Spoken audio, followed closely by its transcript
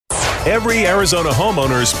every Arizona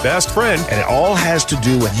homeowner's best friend. And it all has to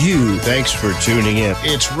do with you. Thanks for tuning in.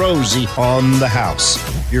 It's Rosie on the House,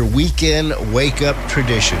 your weekend wake-up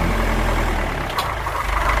tradition.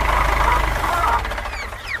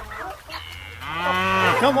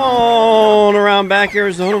 Come on around back,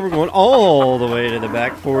 Arizona. We're going all the way to the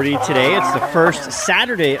back 40 today. It's the first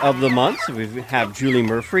Saturday of the month, so we have Julie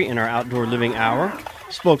Murphy in our Outdoor Living Hour,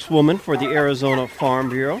 spokeswoman for the Arizona Farm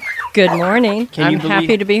Bureau. Good morning. I'm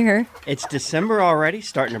happy to be here. It's December already,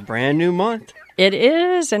 starting a brand new month. It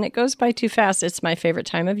is, and it goes by too fast. It's my favorite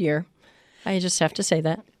time of year. I just have to say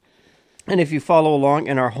that. And if you follow along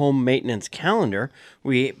in our home maintenance calendar,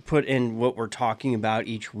 we put in what we're talking about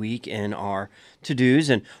each week in our to-dos.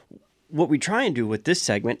 And what we try and do with this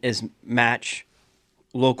segment is match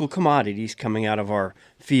local commodities coming out of our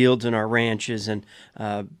fields and our ranches and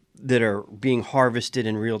that are being harvested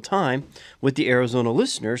in real time with the Arizona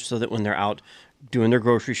listeners, so that when they're out doing their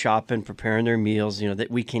grocery shopping, preparing their meals,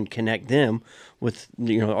 that we can connect them with,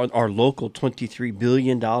 our local $23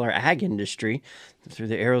 billion ag industry through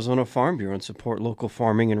the Arizona Farm Bureau, and support local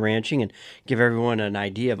farming and ranching, and give everyone an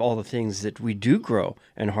idea of all the things that we do grow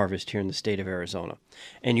and harvest here in the state of Arizona.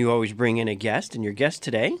 And you always bring in a guest, and your guest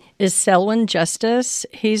today is Selwyn Justice.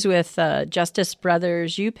 He's with Justice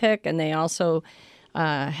Brothers UPIC, and they also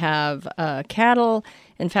have cattle.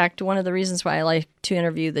 In fact, one of the reasons why I like to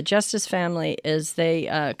interview the Justice family is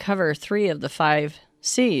they cover 3 of the 5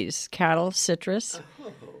 C's: cattle, citrus,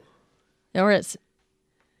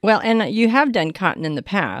 and you have done cotton in the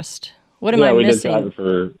past. What am I missing? Yeah, we did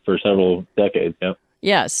cotton for several decades, yeah.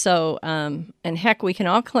 Yeah, so, and heck, we can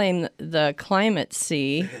all claim the climate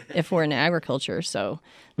C if we're in agriculture. So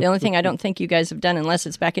the only thing I don't think you guys have done, unless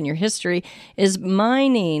it's back in your history, is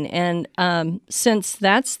mining. And since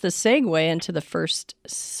that's the segue into the first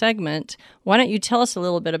segment, why don't you tell us a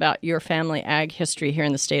little bit about your family ag history here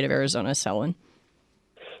in the state of Arizona, Selwyn?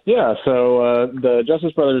 Yeah, so the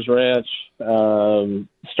Justice Brothers Ranch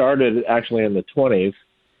started actually in the 20s.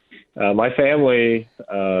 My family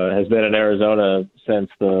has been in Arizona since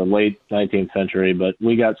the late 19th century, but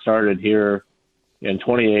we got started here in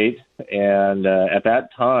 28. And at that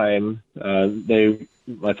time,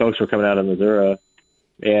 my folks were coming out of Missouri,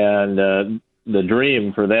 and the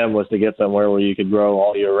dream for them was to get somewhere where you could grow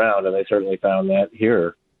all year round, and they certainly found that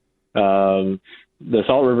here. The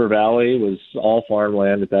Salt River Valley was all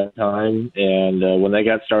farmland at that time, and when they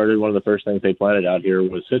got started, one of the first things they planted out here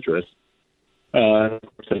was citrus. Of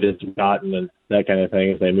course, they did some cotton and that kind of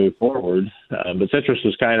thing as they moved forward. But citrus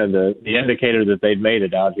was kind of the indicator that they'd made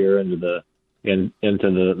it out here into the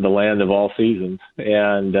land of all seasons.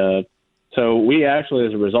 And so we actually,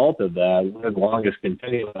 as a result of that, we're the longest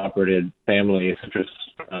continually operated family citrus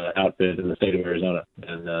outfit in the state of Arizona,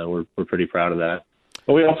 and we're pretty proud of that.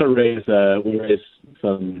 But we also raise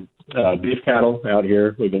some beef cattle out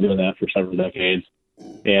here. We've been doing that for several decades,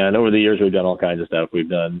 and over the years we've done all kinds of stuff. We've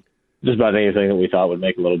done just about anything that we thought would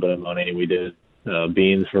make a little bit of money. We did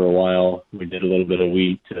beans for a while. We did a little bit of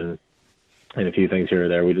wheat and a few things here or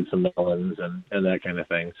there. We did some melons and that kind of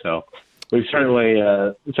thing. So we've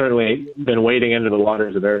certainly been wading into the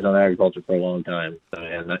waters of Arizona agriculture for a long time,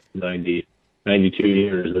 and 92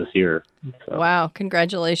 years this year. So. Wow,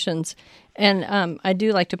 congratulations. And I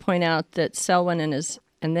do like to point out that Selwyn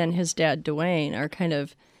and then his dad, Dwayne, are kind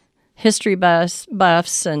of history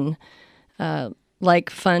buffs and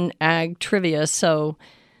like fun ag trivia. So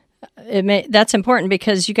that's important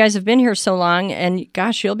because you guys have been here so long, and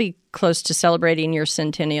gosh, you'll be close to celebrating your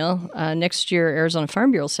centennial. Next year, Arizona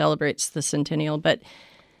Farm Bureau celebrates the centennial. But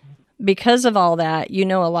because of all that, you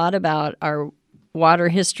know a lot about our water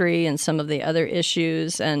history and some of the other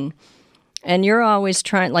issues, and you're always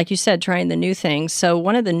trying, like you said, trying the new things. So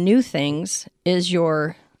one of the new things is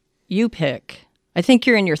your UPIC. I think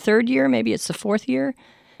you're in your 3rd year, maybe it's the 4th year.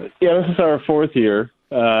 Yeah, this is our 4th year.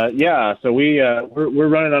 So we're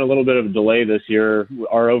running on a little bit of a delay this year.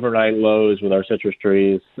 Our overnight lows with our citrus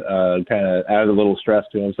trees kind of added a little stress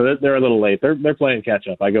to them, so they're a little late. They're playing catch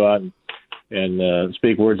up. I go out and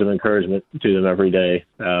speak words of encouragement to them every day.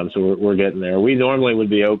 So we're getting there. We normally would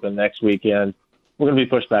be open next weekend. We're going to be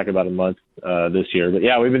pushed back about a month this year. But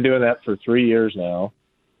yeah, we've been doing that for 3 years now,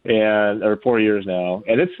 or 4 years now,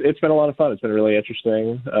 and it's been a lot of fun. It's been really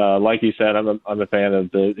interesting. Like you said, I'm a fan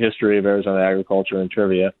of the history of Arizona agriculture and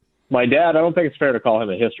trivia. My dad, I don't think it's fair to call him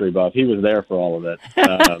a history buff. He was there for all of it.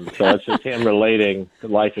 So it's just him relating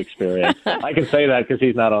life experience. I can say that because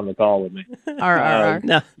he's not on the call with me.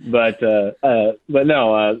 No. But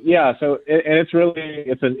no, yeah. So and it's really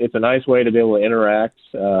it's a nice way to be able to interact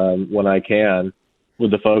when I can with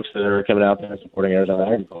the folks that are coming out there and supporting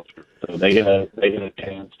Arizona agriculture. So they get a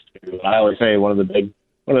chance to. I always say one of the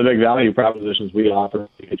one of the big value propositions we offer.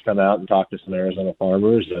 You could come out and talk to some Arizona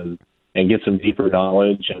farmers and get some deeper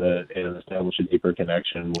knowledge and establish a deeper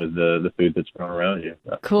connection with the food that's grown around you.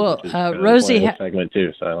 Cool. Which is kind of Rosie, the segment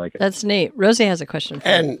too, so I like it. That's neat. Rosie has a question for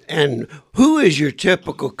you. And who is your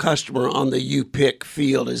typical customer on the U-Pick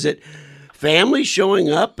field? Is it family showing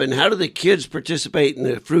up, and how do the kids participate in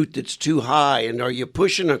the fruit that's too high? And are you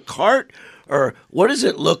pushing a cart, or what does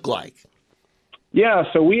it look like? Yeah,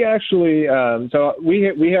 so we actually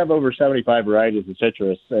we have over 75 varieties of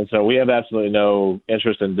citrus, and so we have absolutely no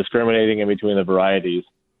interest in discriminating in between the varieties.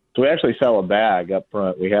 So we actually sell a bag up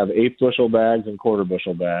front. We have 1/8 bushel bags and 1/4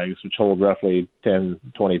 bushel bags, which hold roughly 10,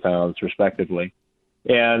 20 pounds respectively.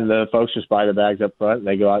 And the folks just buy the bags up front, and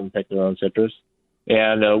they go out and pick their own citrus.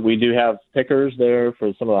 And we do have pickers there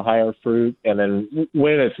for some of the higher fruit. And then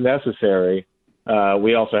when it's necessary,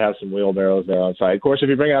 we also have some wheelbarrows there on site. Of course, if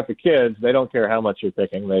you bring out the kids, they don't care how much you're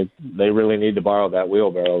picking. They really need to borrow that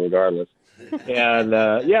wheelbarrow regardless. And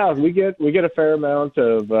we get a fair amount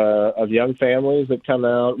of young families that come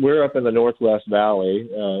out. We're up in the Northwest Valley,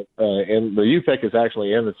 and the U-Pick is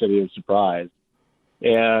actually in the city of Surprise.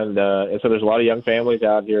 And so there's a lot of young families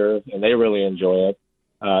out here, and they really enjoy it.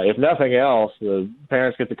 If nothing else, the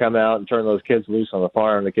parents get to come out and turn those kids loose on the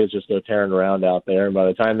farm. The kids just go tearing around out there, and by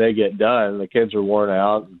the time they get done, the kids are worn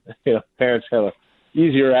out. And, parents have an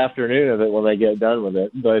easier afternoon of it when they get done with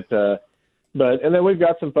it. But and then we've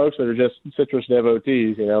got some folks that are just citrus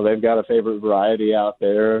devotees. They've got a favorite variety out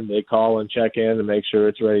there, and they call and check in to make sure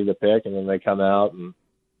it's ready to pick, and then they come out and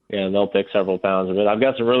they'll pick several pounds of it. I've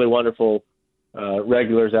got some really wonderful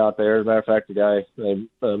regulars out there. As a matter of fact, the guy,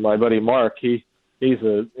 my buddy Mark, he's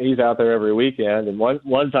out there every weekend. And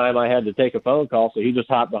one time I had to take a phone call, so he just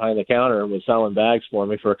hopped behind the counter and was selling bags for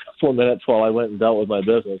me for a couple of minutes while I went and dealt with my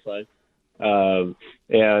business. And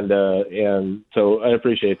so I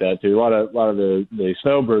appreciate that too. A lot of the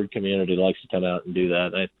snowbird community likes to come out and do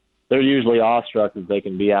that. They're usually awestruck that they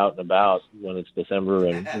can be out and about when it's December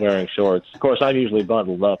and wearing shorts. Of course, I'm usually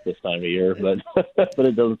bundled up this time of year, but but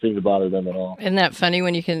it doesn't seem to bother them at all. Isn't that funny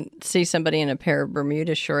when you can see somebody in a pair of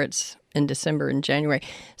Bermuda shorts in December and January?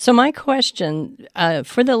 So my question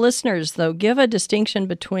for the listeners, though, give a distinction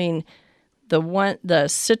between the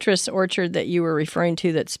citrus orchard that you were referring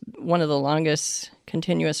to that's one of the longest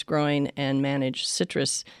continuous growing and managed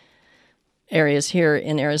citrus areas here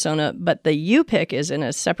in Arizona, but the U-Pick is in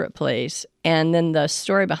a separate place, and then the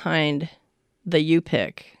story behind the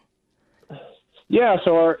U-Pick. Yeah,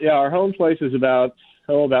 so our home place is about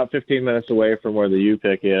 15 minutes away from where the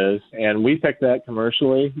U-Pick is, and we pick that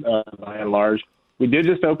commercially by and large. We did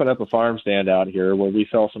just open up a farm stand out here where we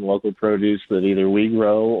sell some local produce that either we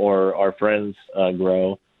grow or our friends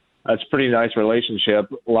grow. It's a pretty nice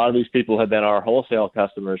relationship. A lot of these people have been our wholesale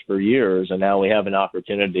customers for years, and now we have an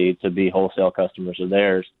opportunity to be wholesale customers of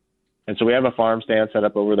theirs. And so we have a farm stand set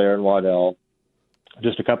up over there in Waddell,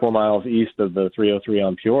 just a couple of miles east of the 303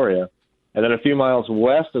 on Peoria. And then a few miles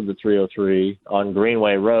west of the 303 on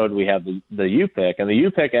Greenway Road, we have the U-Pick. And the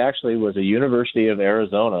U-Pick actually was a University of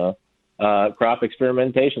Arizona crop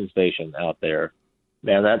experimentation station out there.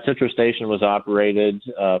 And that citrus station was operated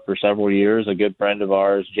for several years. A good friend of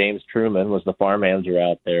ours, James Truman, was the farm manager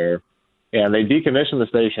out there. And they decommissioned the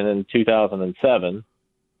station in 2007.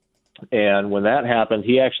 And when that happened,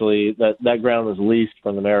 he actually, that ground was leased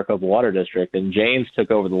from the Maricopa Water District, and James took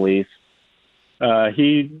over the lease.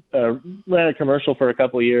 He ran a commercial for a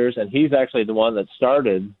couple of years, and he's actually the one that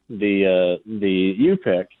started the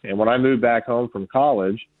U-Pick. And when I moved back home from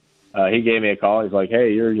college, he gave me a call. He's like,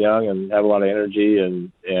 "Hey, you're young and have a lot of energy, and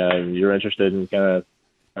you're interested in kind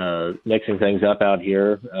of mixing things up out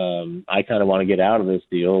here. I kind of want to get out of this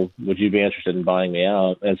deal. Would you be interested in buying me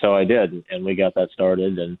out?" And so I did, and we got that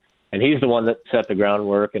started. And he's the one that set the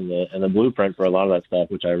groundwork and the blueprint for a lot of that stuff,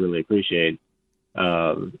 which I really appreciate.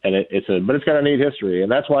 And it's got a neat history, and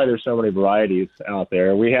that's why there's so many varieties out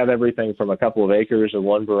there. We have everything from a couple of acres of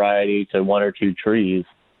one variety to one or two trees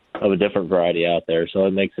of a different variety out there. So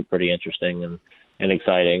it makes it pretty interesting and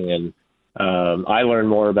exciting. And I learn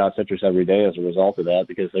more about citrus every day as a result of that,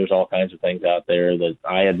 because there's all kinds of things out there that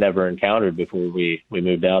I had never encountered before we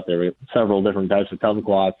moved out there. Several different types of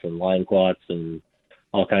kumquats and limequats and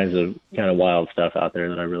all kinds of kind of wild stuff out there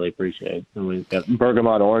that I really appreciate. And we've got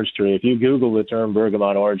bergamot orange tree. If you Google the term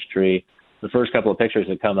bergamot orange tree, the first couple of pictures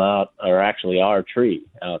that come out are actually our tree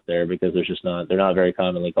out there, because they're not very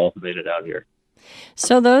commonly cultivated out here.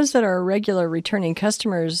 So those that are regular returning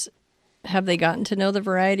customers, have they gotten to know the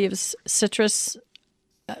variety of citrus?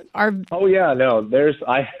 Oh yeah, no.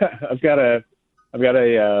 I've got a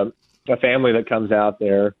family that comes out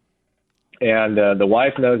there, and the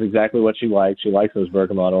wife knows exactly what she likes. She likes those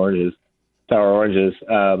bergamot oranges. sour oranges.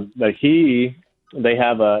 But they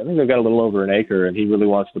have I think they've got a little over an acre, and he really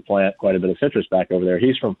wants to plant quite a bit of citrus back over there.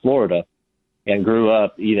 He's from Florida and grew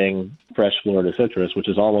up eating fresh Florida citrus, which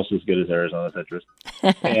is almost as good as Arizona citrus.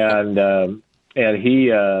 And he,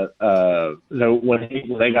 so when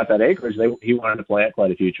they got that acreage, he wanted to plant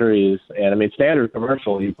quite a few trees. And I mean, standard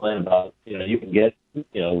commercial, you plant about, you can get,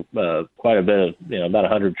 quite a bit of, about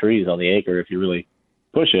 100 trees on the acre if you really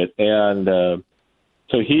push it. And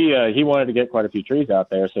so he wanted to get quite a few trees out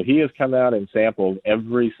there. So he has come out and sampled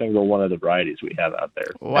every single one of the varieties we have out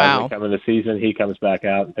there. Wow. As we come in the season, he comes back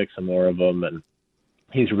out and picks some more of them. And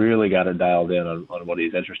he's really got it dialed in on what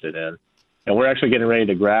he's interested in. And we're actually getting ready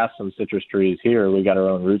to graft some citrus trees here. We got our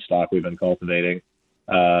own rootstock we've been cultivating.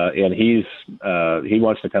 And he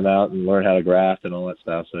wants to come out and learn how to graft and all that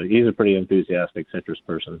stuff. So he's a pretty enthusiastic citrus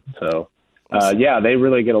person. So, they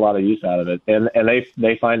really get a lot of use out of it. And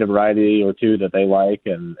they find a variety or two that they like,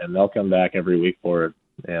 and they'll come back every week for it.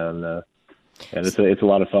 And it's a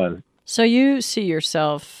lot of fun. So you see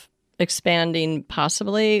yourself expanding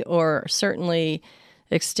possibly, or certainly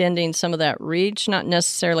extending some of that reach, not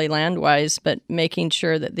necessarily land-wise, but making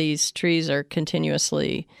sure that these trees are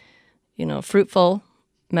continuously, fruitful,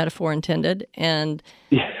 metaphor intended, and,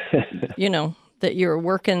 that you're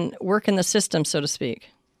working the system, so to speak.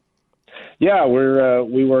 Yeah,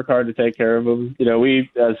 we work hard to take care of them. We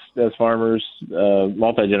as farmers,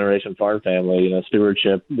 multi-generation farm family,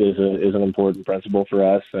 stewardship is an important principle for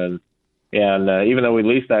us, and even though we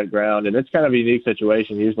lease that ground, and it's kind of a unique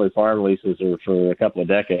situation. Usually farm leases are for a couple of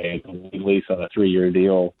decades, and we lease on a 3-year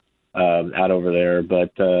deal out over there.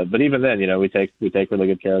 But even then, we take really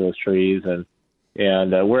good care of those trees, and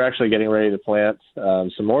we're actually getting ready to plant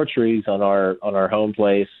some more trees on our home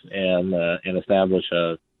place and establish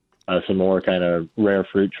some more kind of rare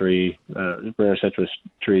citrus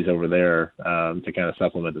trees over there to kind of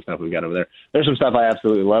supplement the stuff we've got over there. There's some stuff I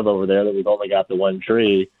absolutely love over there that we've only got the one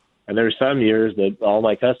tree. And there's some years that all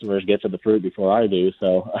my customers get to the fruit before I do.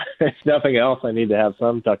 So if nothing else, I need to have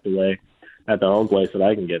some tucked away at the home place that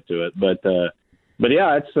I can get to it. But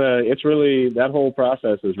yeah, it's really, that whole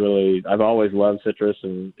process is really, I've always loved citrus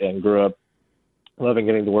and grew up loving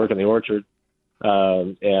getting to work in the orchard.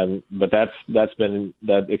 But that's been,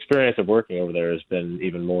 that experience of working over there has been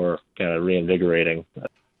even more kind of reinvigorating.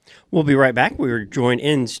 We'll be right back. We were joined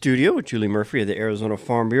in studio with Julie Murphy of the Arizona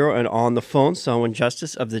Farm Bureau, and on the phone, Selwyn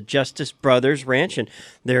Justice of the Justice Brothers Ranch, and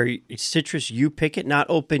their citrus You Pick It, not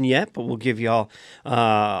open yet, but we'll give you all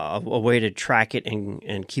a way to track it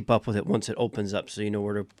and keep up with it once it opens up, so you know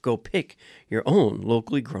where to go pick your own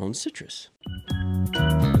locally grown citrus.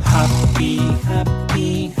 Happy,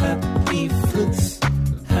 happy, happy fruits.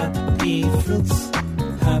 Happy fruits.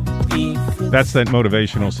 Happy fruits. That's that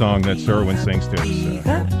motivational song that Serwin sings to us.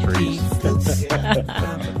 Trees.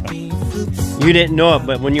 You didn't know it,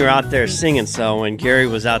 but when you were out there singing, when Gary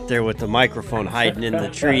was out there with the microphone hiding in the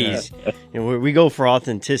trees, we go for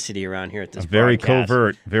authenticity around here at this very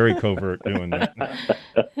broadcast. Very covert doing that.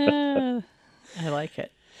 I like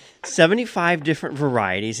it. 75 different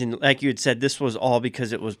varieties, and like you had said, this was all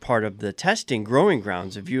because it was part of the testing growing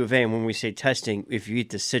grounds of U of A. And when we say testing, if you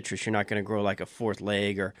eat the citrus, you're not going to grow like a fourth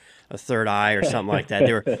leg or a third eye or something like that.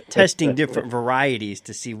 They were testing different varieties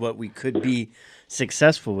to see what we could be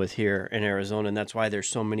successful with here in Arizona, and that's why there's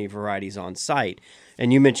so many varieties on site.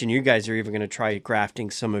 And you mentioned you guys are even going to try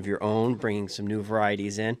grafting some of your own, bringing some new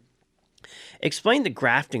varieties in. Explain the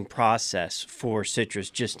grafting process for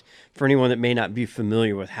citrus, just for anyone that may not be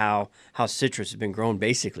familiar with how citrus has been grown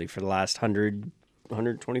basically for the last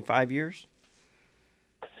 125 years.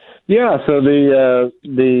 Yeah, so the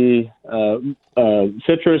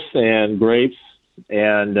citrus and grapes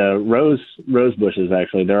and rose bushes,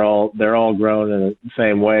 actually, they're all grown in the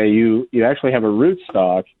same way. You actually have a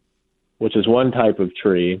rootstock, which is one type of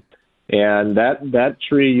tree, and that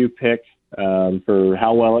tree you pick for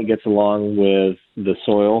how well it gets along with the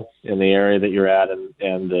soil in the area that you're at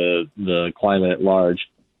and the climate at large.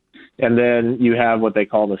 And then you have what they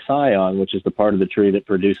call the scion, which is the part of the tree that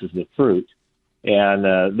produces the fruit. And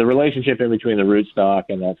the relationship in between the rootstock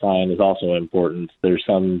and that scion is also important. There's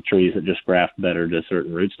some trees that just graft better to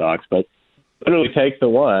certain rootstocks, but literally take the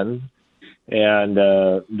one and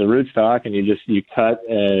the rootstock, and you cut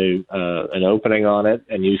an opening on it,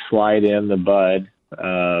 and you slide in the bud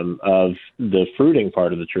of the fruiting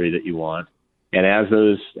part of the tree that you want. And as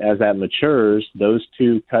that matures, those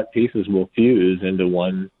two cut pieces will fuse into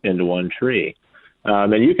one tree.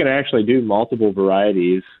 And you can actually do multiple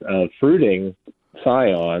varieties of fruiting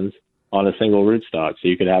scions on a single rootstock. So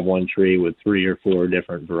you could have one tree with 3 or 4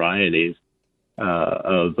 different varieties.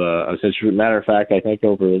 of citrus. Matter of fact, I think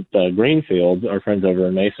over at Greenfield, our friends over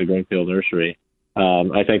in Mesa, Greenfield Nursery,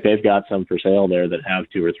 I think they've got some for sale there that have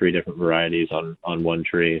 2 or 3 different varieties on one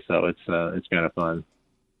tree. So it's kind of fun.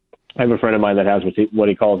 I have a friend of mine that has what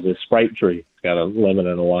he calls a Sprite tree. It's got a lemon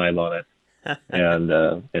and a lime on it, and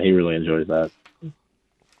he really enjoys that.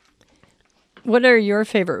 What are your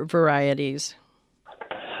favorite varieties?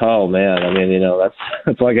 Oh man, I mean,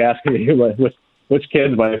 that's like asking me which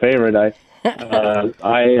kid's my favorite. I've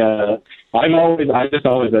just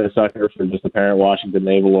always been a sucker for just the parent Washington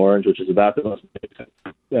Navel Orange, which is about the most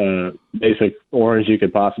basic orange you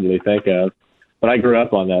could possibly think of. But I grew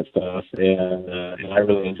up on that stuff, and I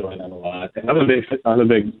really enjoy that a lot. And I'm a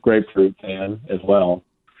big grapefruit fan as well.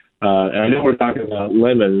 And I know we're talking about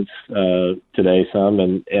lemons today some,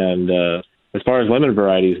 and as far as lemon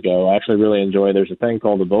varieties go, I actually really enjoy. There's a thing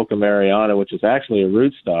called the Volca Mariana, which is actually a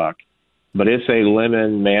rootstock, but it's a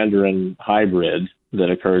lemon mandarin hybrid that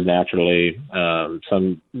occurred naturally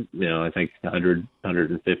some, I think 100,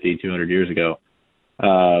 150, 200 years ago.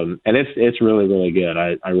 And it's really, really good.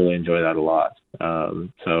 I really enjoy that a lot.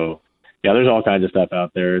 So yeah, there's all kinds of stuff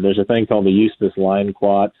out there. There's a thing called the Eustace Lime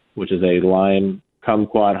Quat, which is a lime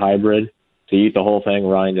kumquat hybrid. So you eat the whole thing,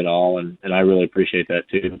 rind and all, and I really appreciate that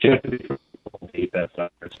too. But you have to be careful to eat that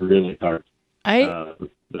stuff. It's really hard. I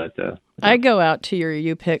go out to your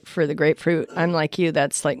U-Pick for the grapefruit. I'm like you.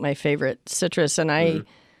 That's like my favorite citrus. And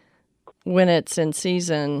when it's in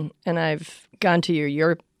season and I've gone to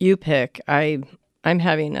your U-Pick, I'm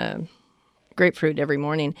having a grapefruit every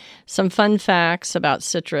morning. Some fun facts about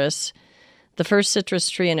citrus. The first citrus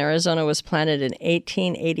tree in Arizona was planted in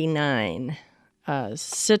 1889.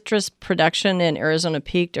 Citrus production in Arizona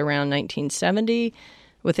peaked around 1970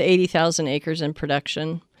 with 80,000 acres in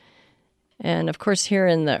production. And of course, here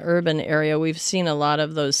in the urban area, we've seen a lot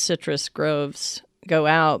of those citrus groves go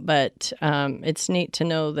out, but it's neat to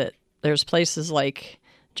know that there's places like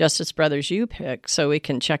Justice Brothers U-Pick, so we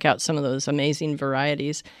can check out some of those amazing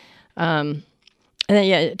varieties. And then,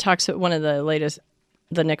 it talks at one of the latest,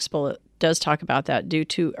 the next bullet does talk about that. Due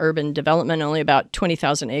to urban development, only about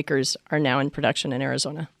 20,000 acres are now in production in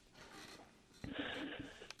Arizona.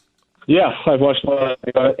 Yeah, I've watched one.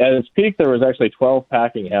 At its peak, there was actually 12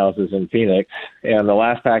 packing houses in Phoenix, and the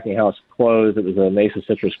last packing house closed. It was a Mesa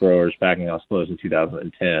Citrus Growers packing house closed in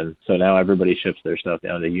 2010. So now everybody ships their stuff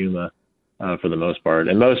down to Yuma for the most part,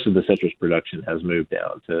 and most of the citrus production has moved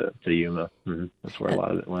down to Yuma. Mm-hmm. That's where a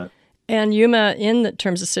lot of it went. And Yuma, in the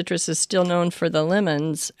terms of citrus, is still known for the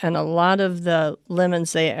lemons, and a lot of the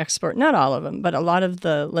lemons they export, not all of them, but a lot of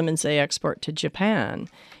the lemons they export to Japan.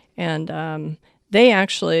 And they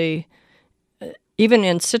actually, even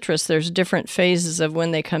in citrus, there's different phases of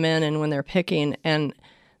when they come in and when they're picking. And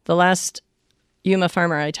the last Yuma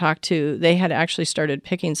farmer I talked to, they had actually started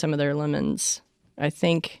picking some of their lemons, I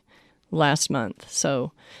think, last month.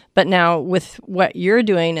 So, but now with what you're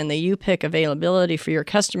doing and the U-Pick availability for your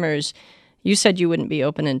customers, you said you wouldn't be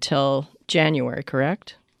open until January,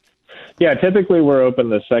 correct? Yeah, typically we're open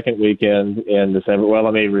the second weekend in December. Well,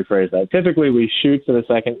 let me rephrase that. Typically we shoot for the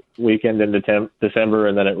second weekend in December,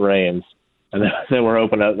 and then it rains, and then we're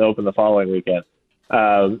open the following weekend.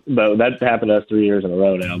 But that's happened to us 3 years in a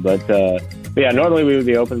row now. But yeah, normally we would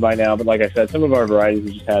be open by now. But like I said, some of our varieties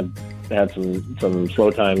we just had some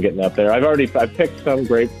slow time getting up there. I've picked some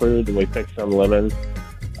grapefruit and we picked some lemons,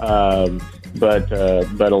 but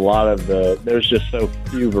a lot of there's just so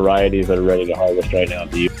few varieties that are ready to harvest right now.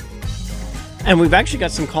 And we've actually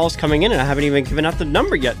got some calls coming in, and I haven't even given out the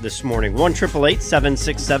number yet this morning.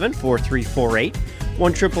 1-888-767-4348.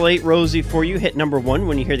 1-888-ROSIE for you. Hit number 1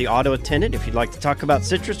 when you hear the auto attendant. If you'd like to talk about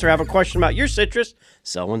citrus or have a question about your citrus,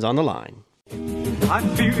 Selwyn's on the line. I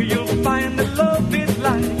feel you'll find that love is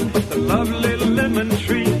like the lovely lemon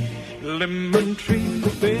tree,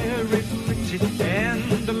 very pretty, and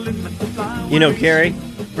the lemon flower. You know, Gary,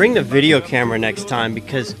 bring the video camera next time,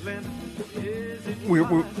 because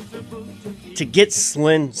we're to get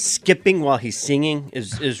Slyn skipping while he's singing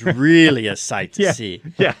is really a sight to see.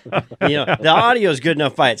 Yeah. The audio is good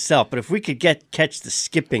enough by itself, but if we could catch the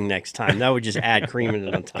skipping next time, that would just add cream in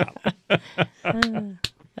it on top.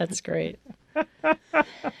 That's great.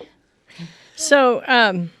 So,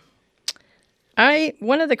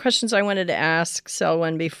 one of the questions I wanted to ask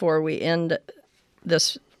Selwyn before we end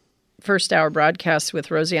this first hour broadcast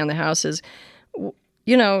with Rosie on the House is,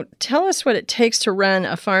 tell us what it takes to run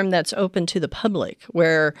a farm that's open to the public,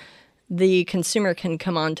 where the consumer can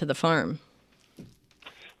come onto the farm.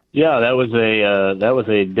 Yeah, that was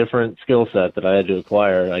a different skill set that I had to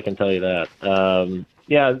acquire. I can tell you that.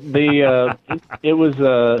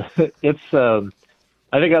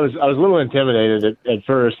 I think I was a little intimidated at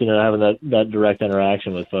first, having that direct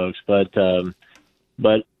interaction with folks, but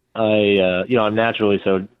I I'm naturally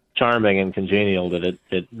so charming and congenial that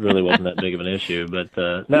it really wasn't that big of an issue. But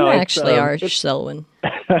no, You actually are, Selwyn.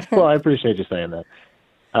 Well, I appreciate you saying that.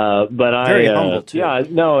 But Very humble too. Yeah,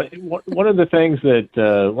 no. One of the things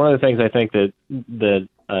I think that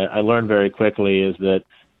I learned very quickly is that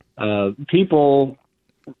people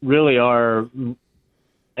really are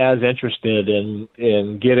as interested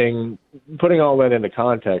in putting all that into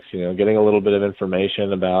context. Getting a little bit of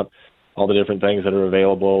information about all the different things that are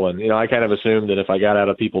available, and I kind of assumed that if I got out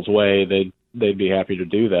of people's way, they'd be happy to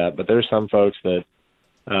do that. But there's some folks that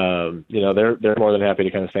they're more than happy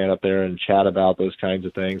to kind of stand up there and chat about those kinds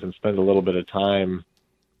of things and spend a little bit of time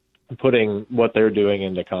putting what they're doing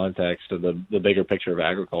into context of the bigger picture of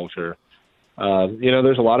agriculture.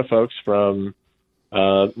 There's a lot of folks from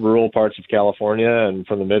rural parts of California and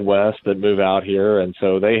from the Midwest that move out here, and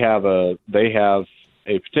so they have a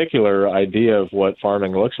particular idea of what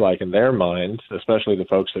farming looks like in their mind, especially the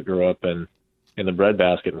folks that grew up in the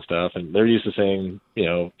breadbasket and stuff, and they're used to seeing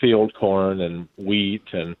field corn and wheat,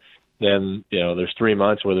 and then there's 3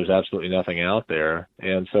 months where there's absolutely nothing out there,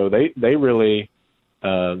 and so they really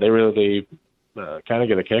kind of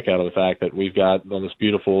get a kick out of the fact that we've got all this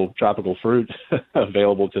beautiful tropical fruit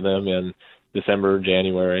available to them in December,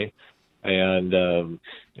 January, and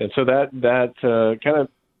so that kind of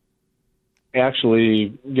actually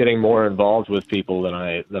getting more involved with people than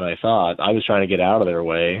I thought. I was trying to get out of their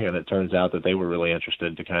way, and it turns out that they were really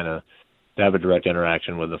interested to have a direct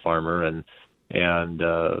interaction with the farmer, and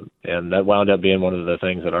that wound up being one of the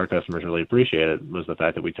things that our customers really appreciated, was the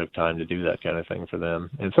fact that we took time to do that kind of thing for them.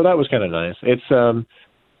 And so that was kind of nice. It's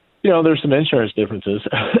there's some insurance differences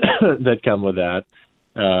that come with that,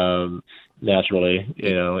 naturally,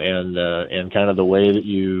 and kind of the way that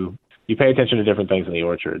you pay attention to different things in the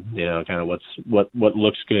orchard, kind of what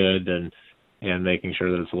looks good, and making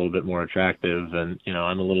sure that it's a little bit more attractive. And,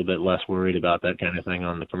 I'm a little bit less worried about that kind of thing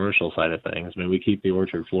on the commercial side of things. I mean, we keep the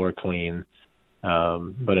orchard floor clean,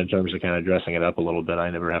 but in terms of kind of dressing it up a little bit, I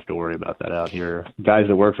never have to worry about that out here. Guys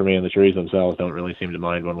that work for me in the trees themselves don't really seem to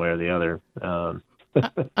mind one way or the other.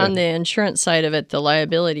 On the insurance side of it, the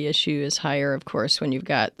liability issue is higher, of course, when you've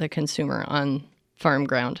got the consumer on farm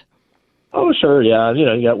ground. Oh, sure, yeah.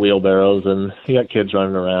 You got wheelbarrows and you got kids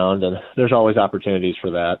running around, and there's always opportunities for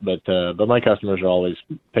that. But my customers are always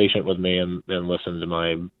patient with me and listen to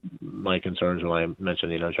my concerns when I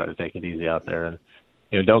mention, try to take it easy out there,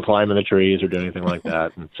 and don't climb in the trees or do anything like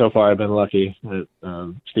that. And so far, I've been lucky.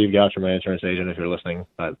 Steve Goucher, my insurance agent, if you're listening,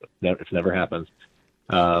 it never happens.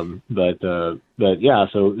 But yeah,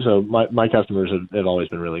 so my customers have always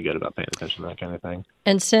been really good about paying attention to that kind of thing.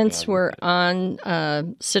 And since we're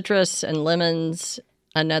on citrus and lemons,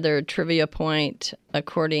 another trivia point,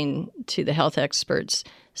 according to the health experts,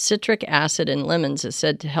 citric acid in lemons is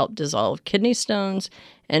said to help dissolve kidney stones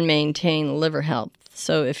and maintain liver health.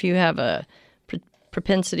 So if you have a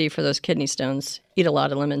propensity for those kidney stones, eat a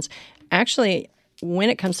lot of lemons. Actually, when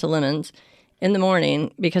it comes to lemons, in the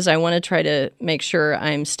morning, because I want to try to make sure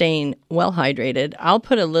I'm staying well hydrated,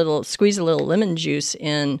 I'll squeeze a little lemon juice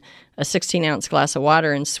in a 16-ounce glass of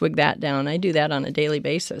water and swig that down. I do that on a daily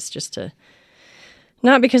basis,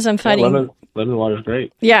 not because I'm fighting. Yeah, lemon water is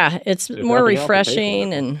great. Yeah, it's more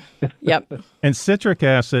refreshing, and yep. And citric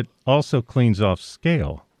acid also cleans off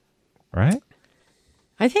scale, right?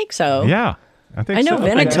 I think so. Yeah. I know so.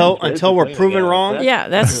 vinegar. Until we're proven wrong. Yeah,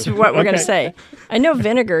 that's what we're going to say. I know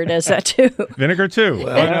vinegar does that too. Vinegar too.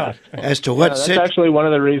 Well, as to what that's actually one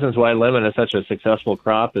of the reasons why lemon is such a successful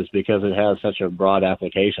crop, is because it has such a broad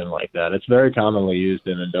application like that. It's very commonly used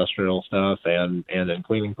in industrial stuff and in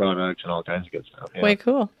cleaning products and all kinds of good stuff. Yeah. Way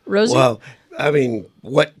cool. Rosie? Well, I mean,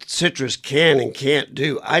 what citrus can and can't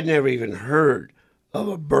do, I'd never even heard of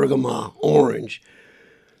a bergamot orange.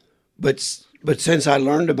 But since I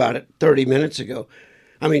learned about it 30 minutes ago,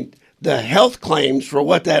 I mean, the health claims for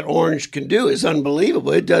what that orange can do is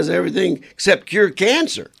unbelievable. It does everything except cure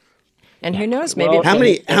cancer. And who knows, maybe how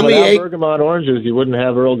many bergamot oranges, you wouldn't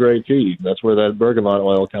have Earl Grey tea. That's where that bergamot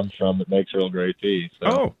oil comes from that makes Earl Grey tea. So.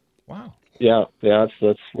 Oh, wow. Yeah, that's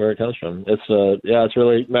where it comes from. It's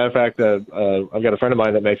really, matter of fact, I've got a friend of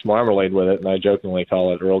mine that makes marmalade with it, and I jokingly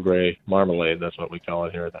call it Earl Grey marmalade. That's what we call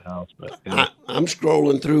it here at the house. But I'm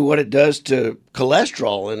scrolling through what it does to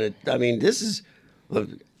cholesterol, and this is,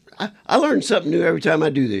 I learn something new every time I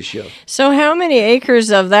do this show. So how many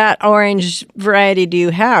acres of that orange variety do you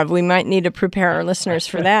have? We might need to prepare our listeners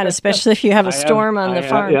for that, especially if you have a storm on the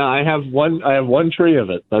farm. I have one tree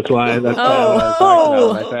of it. That's why.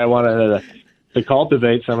 I wanted to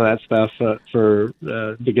cultivate some of that stuff to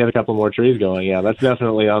get a couple more trees going. Yeah, that's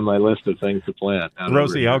definitely on my list of things to plant.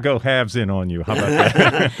 Rosie, I'll go halves in on you. How about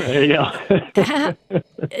that? There you go.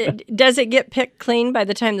 Does it get picked clean by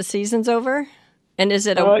the time the season's over? And is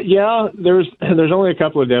it yeah, there's only a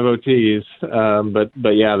couple of devotees, but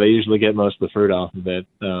yeah, they usually get most of the fruit off of it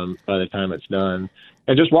by the time it's done.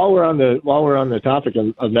 And just while we're on the topic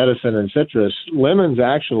of medicine and citrus, lemons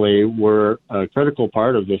actually were a critical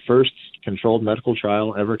part of the first controlled medical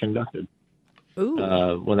trial ever conducted.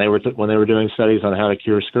 When they were doing studies on how to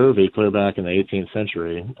cure scurvy clear back in the 18th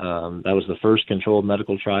century, that was the first controlled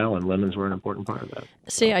medical trial, and lemons were an important part of that.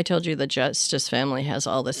 See, I told you the Justice family has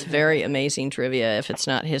all this very amazing trivia. If it's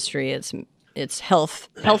not history, it's health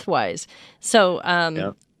wise. So,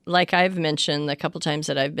 like I've mentioned a couple times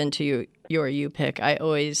that I've been to your U-Pick, I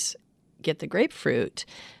always get the grapefruit.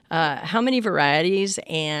 How many varieties,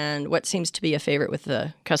 and what seems to be a favorite with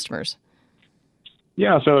the customers?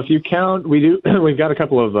 Yeah, so if you count, we've got a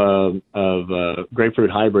couple of grapefruit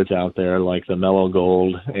hybrids out there, like the Mellow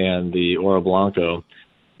Gold and the Oro Blanco.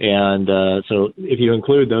 And so if you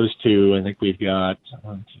include those two, I think we've got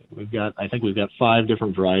 5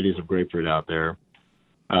 different varieties of grapefruit out there.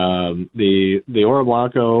 The Oro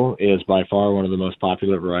Blanco is by far one of the most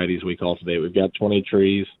popular varieties we cultivate. We've got 20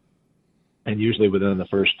 trees, and usually within the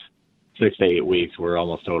first 6 to 8 weeks, we're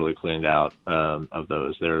almost totally cleaned out of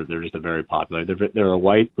those. They're just a very popular. They're a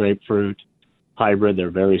white grapefruit hybrid.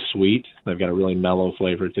 They're very sweet. They've got a really mellow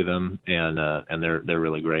flavor to them, and they're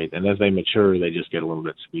really great. And as they mature, they just get a little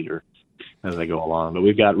bit sweeter as they go along. But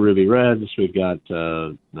we've got ruby reds. We've got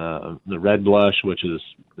the red blush, which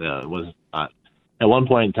was at one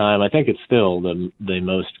point in time, I think it's still the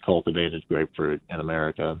most cultivated grapefruit in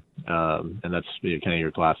America, and that's kind of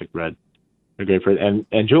your classic red grapefruit.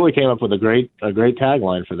 And Julie came up with a great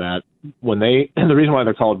tagline for that. The reason why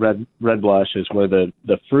they're called red blush is where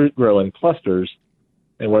the fruit grow in clusters,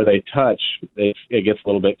 and where they touch, it gets a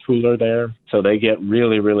little bit cooler there, so they get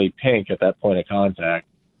really, really pink at that point of contact.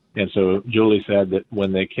 And so Julie said that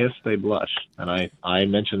when they kiss, they blush. And I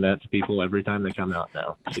mention that to people every time they come out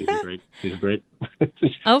now. She's a great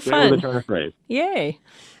fun. Turn of phrase. Yay.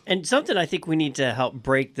 And something I think we need to help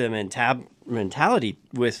break the mentality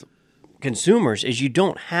with consumers is you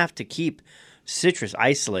don't have to keep citrus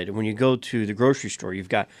isolated. When you go to the grocery store, you've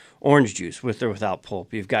got orange juice with or without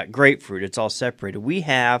pulp. You've got grapefruit. It's all separated. We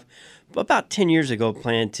have, about 10 years ago,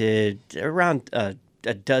 planted around a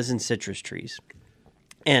dozen citrus trees.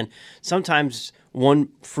 And sometimes one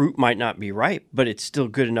fruit might not be ripe, but it's still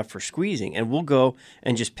good enough for squeezing. And we'll go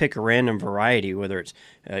and just pick a random variety, whether it's,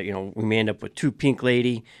 we may end up with 2 Pink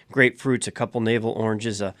Lady grapefruits, a couple navel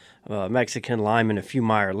oranges, a Mexican lime, and a few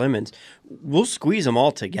Meyer lemons. We'll squeeze them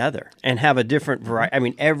all together and have a different variety. I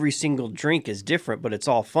mean, every single drink is different, but it's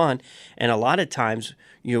all fun. And a lot of times,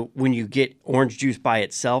 when you get orange juice by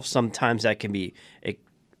itself, sometimes that can be,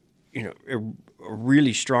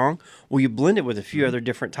 really strong. Well, you blend it with a few other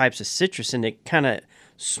different types of citrus, and it kind of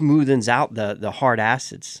smoothens out the hard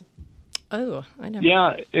acids. Oh, I never.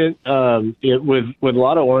 Yeah, with a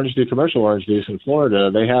lot of commercial orange juice in Florida,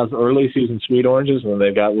 they have early season sweet oranges, and then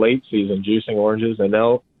they've got late season juicing oranges, and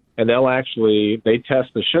they'll actually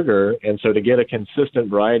test the sugar, and so to get a consistent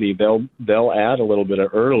variety, they'll add a little bit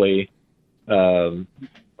of early kind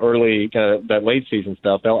of that late season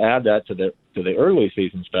stuff. They'll add that to the early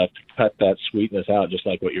season stuff to cut that sweetness out, just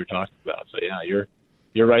like what you're talking about. So yeah,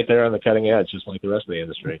 you're right there on the cutting edge, just like the rest of the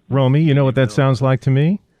industry. Romy, you know what that sounds like to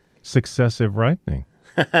me? Successive ripening.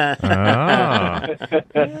 Our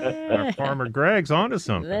Farmer Greg's onto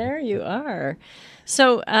something. There you are.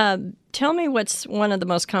 So tell me what's one of the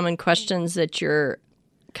most common questions that your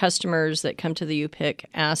customers that come to the U-Pick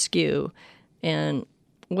ask you, and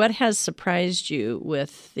what has surprised you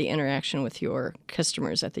with the interaction with your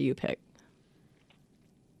customers at the U-Pick?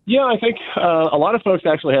 Yeah, I think a lot of folks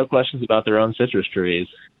actually have questions about their own citrus trees,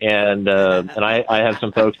 and I have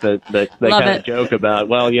some folks that kind of joke about,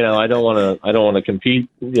 well, I don't want to compete,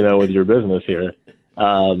 with your business here,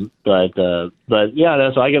 but yeah,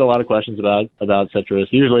 no, so I get a lot of questions about citrus,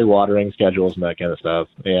 usually watering schedules and that kind of stuff,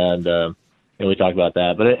 and we talk about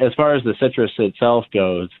that. But as far as the citrus itself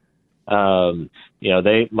goes, the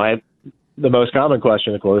most common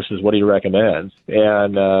question, of course, is what do you recommend?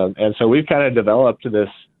 And so we've kind of developed this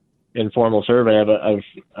informal survey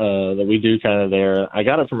that we do kind of there. I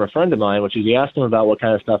got it from a friend of mine, which is you ask them about what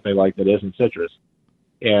kind of stuff they like that isn't citrus.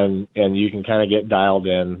 And you can kind of get dialed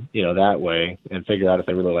in, that way and figure out if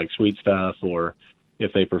they really like sweet stuff or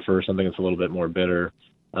if they prefer something that's a little bit more bitter.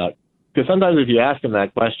 Because sometimes if you ask them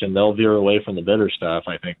that question, they'll veer away from the bitter stuff,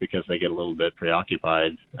 I think, because they get a little bit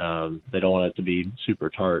preoccupied. They don't want it to be super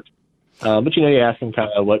tart. But you ask them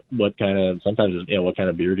kind of what kind of, sometimes what kind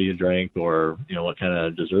of beer do you drink, or what kind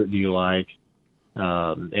of dessert do you like,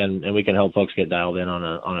 and we can help folks get dialed in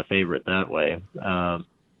on a favorite that way.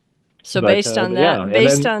 So based on that,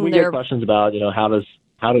 based on we their get questions about how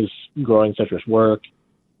does growing citrus work,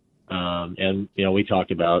 and we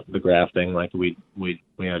talked about the grafting, like we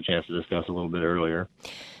had a chance to discuss a little bit earlier,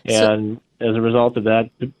 and as a result of that,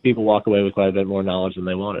 people walk away with quite a bit more knowledge than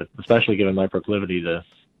they wanted, especially given my proclivity to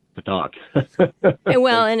talk.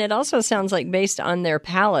 Well, and it also sounds like based on their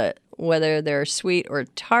palate, whether they're sweet or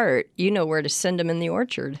tart, where to send them in the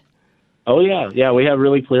orchard. Oh yeah, we have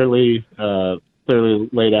really clearly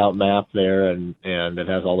laid out map there, and it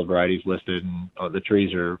has all the varieties listed, and the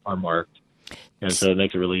trees are marked, and so it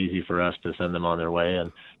makes it really easy for us to send them on their way.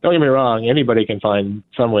 And don't get me wrong, anybody can find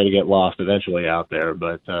some way to get lost eventually out there,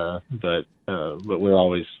 but we're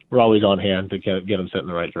always on hand to get them set in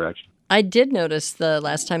the right direction. I did notice the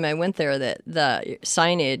last time I went there that the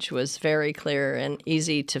signage was very clear and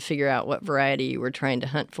easy to figure out what variety you were trying to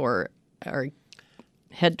hunt for or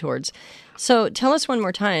head towards. So tell us one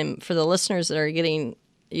more time for the listeners that are getting,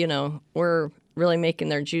 we're really making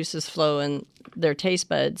their juices flow and their taste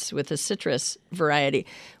buds with the citrus variety.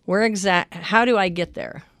 How do I get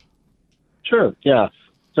there? Sure, yeah.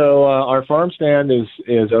 So our farm stand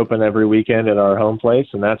is open every weekend at our home place,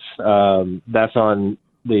 and that's on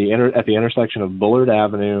at the intersection of Bullard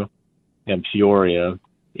Avenue and Peoria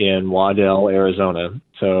in Waddell, Arizona.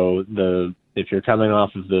 So if you're coming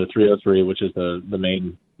off of the 303, which is the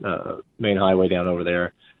main highway down over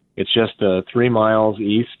there, it's just 3 miles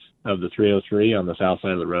east of the 303 on the south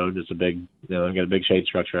side of the road. It's a big, got a big shade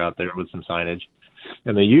structure out there with some signage,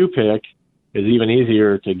 and the U-Pick is even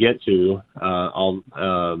easier to get to.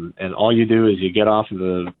 And all you do is you get off of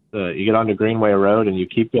you get onto Greenway Road, and you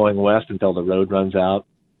keep going west until the road runs out.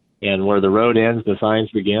 And where the road ends, the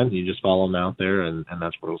signs begin. You just follow them out there, and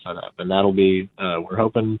that's where we'll set up. And that'll be, we're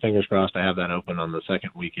hoping, fingers crossed, to have that open on the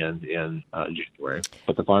second weekend in January.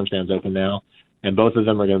 But the farm stand's open now, and both of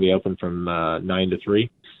them are going to be open from 9 to 3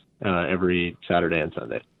 every Saturday and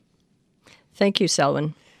Sunday. Thank you,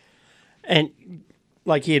 Selwyn. And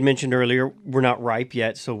like he had mentioned earlier, we're not ripe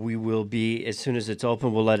yet, so we will be, as soon as it's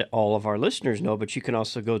open, we'll let all of our listeners know. But you can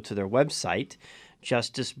also go to their website,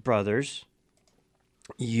 Justice Brothers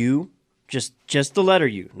U, just the letter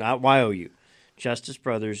U, not YOU. Justice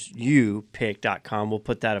Brothers UPick.com. We'll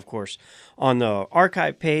put that, of course, on the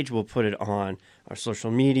archive page. We'll put it on our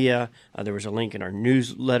social media. There was a link in our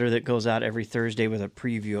newsletter that goes out every Thursday with a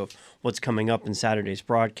preview of what's coming up in Saturday's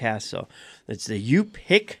broadcast. So it's the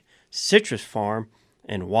U-Pick Citrus Farm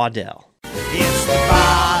in Waddell. It's the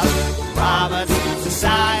Bob Roberts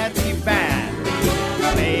Society Band,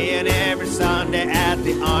 playing every Sunday at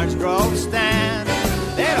the Orange Grove stand.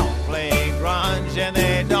 They don't play grunge and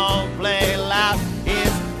they don't play loud.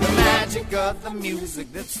 It's the magic of the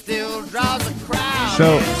music that still draws a crowd.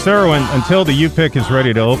 So, Sarah, until the U-Pick is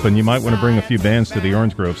ready to open, you might want to bring a few bands to the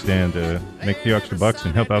Orange Grove stand to make a few extra bucks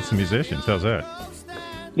and help out some musicians. How's that?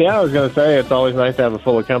 Yeah, I was going to say, it's always nice to have a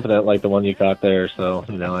full accompaniment like the one you caught there, so,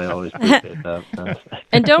 I always appreciate that.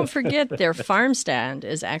 And don't forget, their farm stand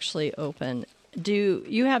is actually open. Do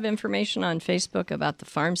you have information on Facebook about the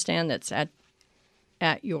farm stand that's at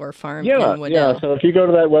your farm in Waddell? Yeah, so if you go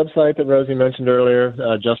to that website that Rosie mentioned earlier,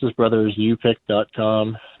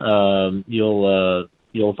 justicebrothersUPick.com,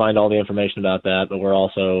 you'll find all the information about that, but we're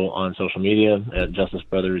also on social media at Justice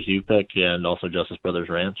Brothers U-Pick and also Justice Brothers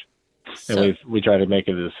Ranch. And we try to make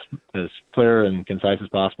it as clear and concise as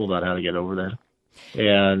possible about how to get over there.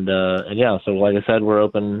 And yeah, so like I said, we're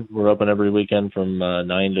open every weekend from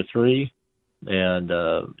 9 to 3, and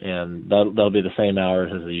that'll be the same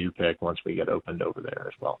hours as the U-Pick once we get opened over there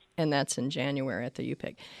as well. And that's in January at the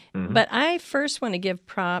U-Pick. Mm-hmm. But I first want to give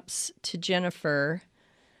props to Jennifer,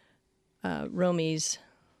 Romy's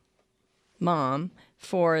mom,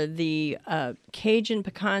 for the Cajun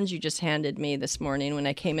pecans you just handed me this morning when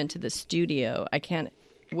I came into the studio. I can't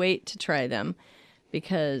wait to try them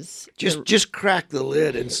because just crack the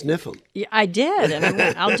lid and sniff them. Yeah, I did, and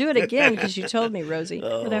I'll do it again because you told me, Rosie.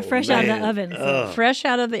 They're fresh out of the oven. Fresh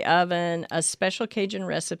out of the oven, a special Cajun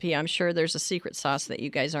recipe. I'm sure there's a secret sauce that you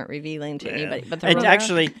guys aren't revealing to anybody. But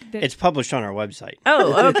it's published on our website.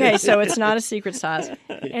 Oh, okay, so it's not a secret sauce.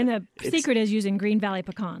 And the secret is using Green Valley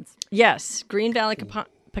pecans. Yes, Green Valley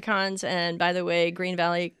pecans, and by the way,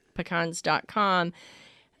 greenvalleypecans.com.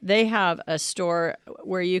 They have a store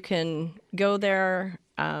where you can go there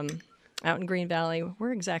out in Green Valley.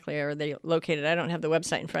 Where exactly are they located? I don't have the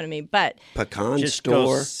website in front of me, but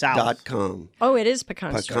pecanstore.com. Oh, it is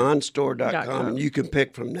pecanstore. Pecanstore.com. And you can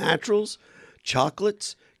pick from naturals,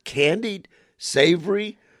 chocolates, candied,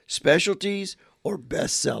 savory, specialties, or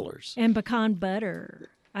bestsellers? And pecan butter.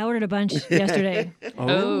 I ordered a bunch yesterday.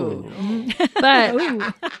 Oh.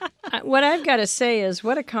 But what I've got to say is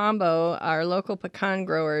what a combo, our local pecan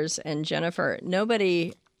growers and Jennifer.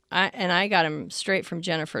 I got them straight from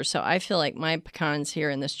Jennifer, so I feel like my pecans here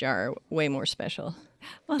in this jar are way more special.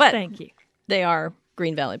 Well, But thank you. they are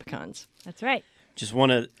Green Valley pecans. That's right. Just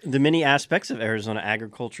one of the many aspects of Arizona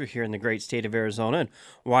agriculture here in the great state of Arizona, and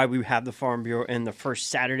why we have the Farm Bureau in the first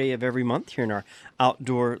Saturday of every month here in our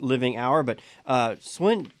outdoor living hour. But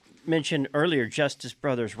Swin mentioned earlier Justice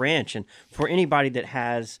Brothers Ranch, and for anybody that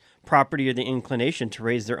has property or the inclination to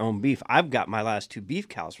raise their own beef, I've got my last 2 beef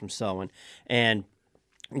cows from Selwyn, and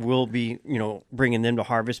we'll be bringing them to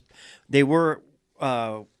harvest. They were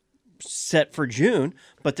set for June,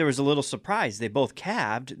 but there was a little surprise. They both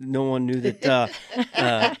calved. No one knew that.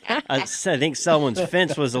 I think Selwyn's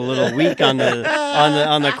fence was a little weak on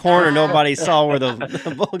the corner. Nobody saw where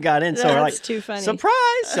the bull got in. So we're like, too funny. Surprise!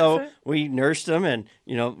 So we nursed them, and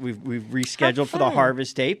we've rescheduled for the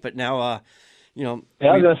harvest date. But now, Yeah,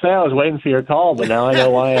 I was going to say I was waiting for your call, but now I know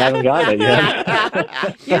why I haven't gotten it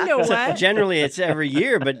yet. You know what? Generally it's every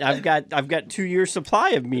year, but I've got 2 years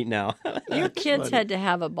supply of meat now. You kids had to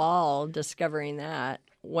have a ball discovering that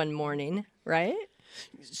one morning, right?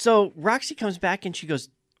 So Roxy comes back and she goes,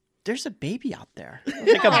 "There's a baby out there."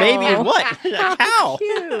 Like, a baby in what? A cow.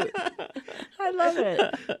 Cute. I love it.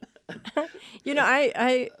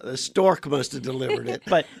 The stork must have delivered it.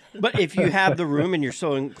 But if you have the room and you're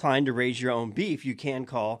so inclined to raise your own beef, you can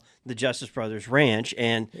call the Justice Brothers Ranch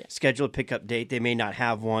and schedule a pickup date. They may not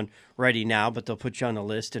have one ready now, but they'll put you on the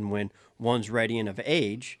list, and when one's ready and of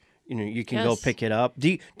age, you can go pick it up. Do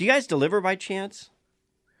you guys deliver by chance?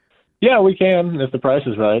 Yeah, we can if the price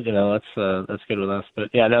is right. That's good with us. But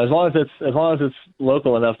yeah, no, as long as it's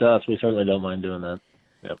local enough to us, we certainly don't mind doing that.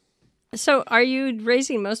 Yep. So are you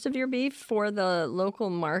raising most of your beef for the local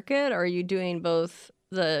market, or are you doing both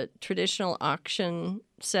the traditional auction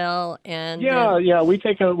sell and we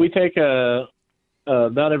take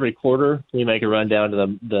about every quarter we make a run down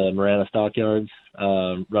to the Marana stockyards,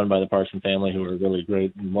 run by the Parson family, who are really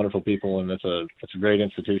great and wonderful people, and it's a great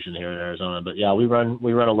institution here in Arizona. But yeah, we run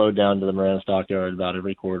a load down to the Marana stockyard about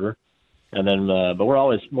every quarter, and then but we're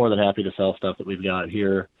always more than happy to sell stuff that we've got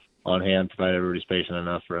here on hand, provided everybody's patient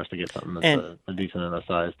enough for us to get something that's a decent enough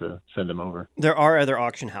size to send them over. There are other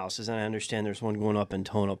auction houses, and I understand there's one going up in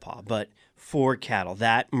Tonopah, but for cattle,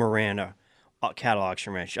 that Marana cattle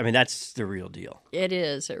auction ranch, I mean, that's the real deal. It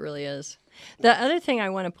is. It really is. The other thing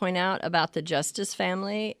I want to point out about the Justice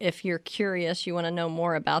family, if you're curious, you want to know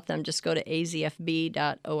more about them, just go to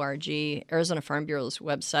azfb.org, Arizona Farm Bureau's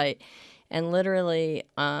website, and literally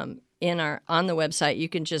on the website, you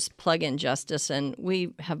can just plug in Justice, and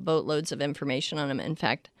we have boatloads of information on them. In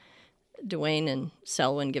fact, Dwayne and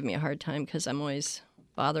Selwyn give me a hard time because I'm always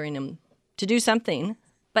bothering them to do something.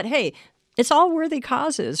 But hey, it's all worthy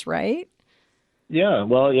causes, right? Yeah,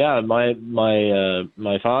 well, yeah. My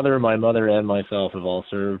father, my mother, and myself have all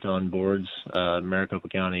served on boards, Maricopa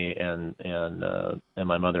County, and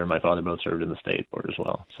my mother and my father both served in the state board as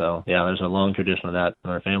well. So yeah, there's a long tradition of that in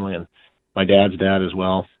our family, and my dad's dad as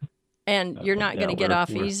well. And you're not going to get off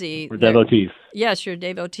easy. We're devotees. Yes, you're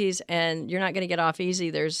devotees, and you're not going to get off easy.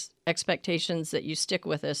 There's expectations that you stick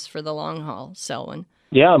with us for the long haul, Selwyn.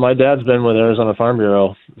 Yeah, my dad's been with Arizona Farm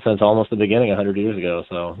Bureau since almost the beginning, 100 years ago.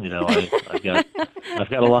 So I've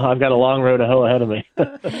got a long road to hoe ahead of me.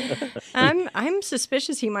 I'm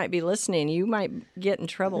suspicious he might be listening. You might get in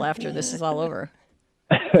trouble after this is all over.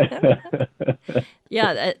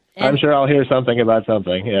 Yeah, I'm sure I'll hear something about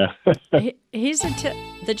something. Yeah, he's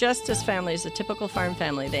the Justice family is a typical farm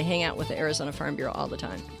family. They hang out with the Arizona Farm Bureau all the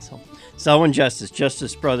time. Selwyn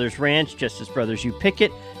Justice Brothers Ranch, Justice Brothers You Pick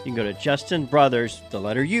It. You can go to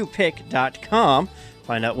justinbrothers.com.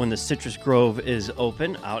 Find out when the Citrus Grove is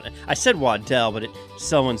open. I said Waddell, but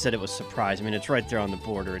Selwyn said it was Surprise. I mean, it's right there on the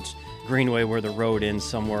border. It's Greenway where the road ends,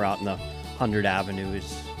 somewhere out in the 100 Avenue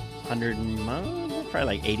is 100 miles,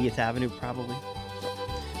 probably like 80th Avenue, probably.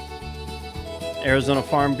 Arizona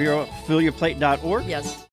Farm Bureau, fillyourplate.org. Yes.